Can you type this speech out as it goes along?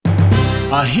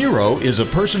A hero is a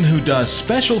person who does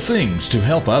special things to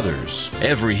help others.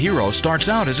 Every hero starts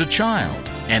out as a child,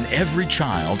 and every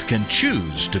child can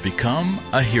choose to become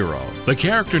a hero.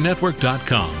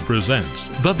 TheCharacterNetwork.com presents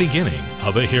The Beginning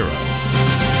of a Hero.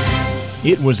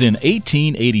 It was in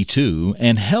 1882,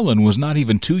 and Helen was not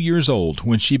even 2 years old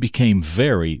when she became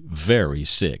very, very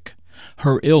sick.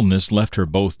 Her illness left her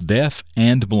both deaf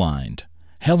and blind.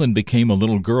 Helen became a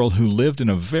little girl who lived in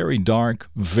a very dark,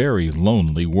 very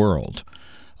lonely world.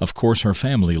 Of course, her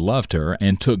family loved her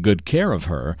and took good care of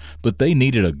her, but they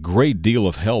needed a great deal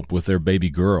of help with their baby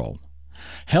girl.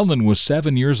 Helen was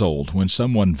 7 years old when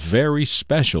someone very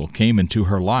special came into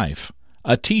her life,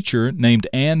 a teacher named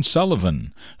Anne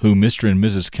Sullivan, who Mr. and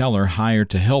Mrs. Keller hired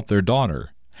to help their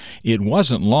daughter. It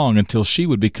wasn't long until she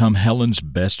would become Helen's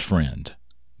best friend.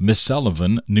 Miss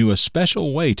Sullivan knew a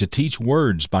special way to teach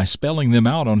words by spelling them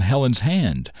out on Helen's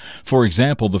hand. For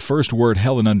example, the first word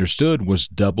Helen understood was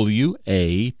W-A-T-E-R.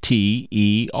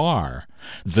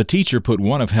 The teacher put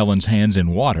one of Helen's hands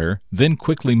in water, then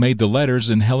quickly made the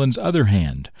letters in Helen's other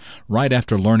hand. Right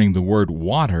after learning the word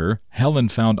water, Helen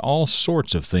found all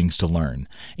sorts of things to learn.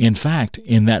 In fact,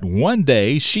 in that one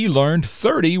day, she learned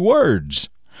 30 words.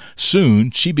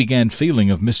 Soon, she began feeling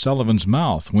of Miss Sullivan's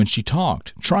mouth when she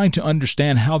talked, trying to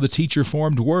understand how the teacher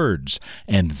formed words,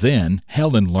 and then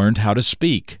Helen learned how to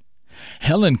speak.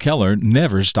 Helen Keller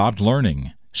never stopped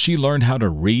learning. She learned how to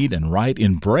read and write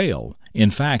in Braille.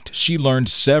 In fact, she learned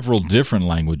several different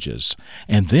languages.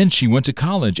 And then she went to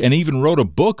college and even wrote a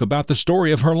book about the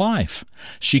story of her life.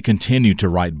 She continued to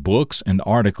write books and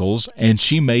articles, and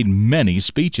she made many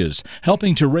speeches,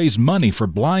 helping to raise money for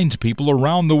blind people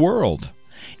around the world.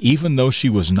 Even though she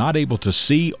was not able to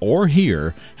see or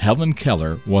hear, Helen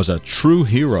Keller was a true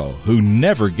hero who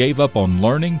never gave up on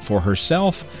learning for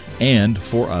herself and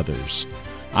for others.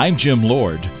 I'm Jim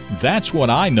Lord. That's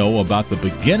what I know about the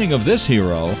beginning of this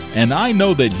hero, and I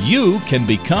know that you can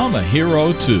become a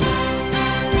hero too.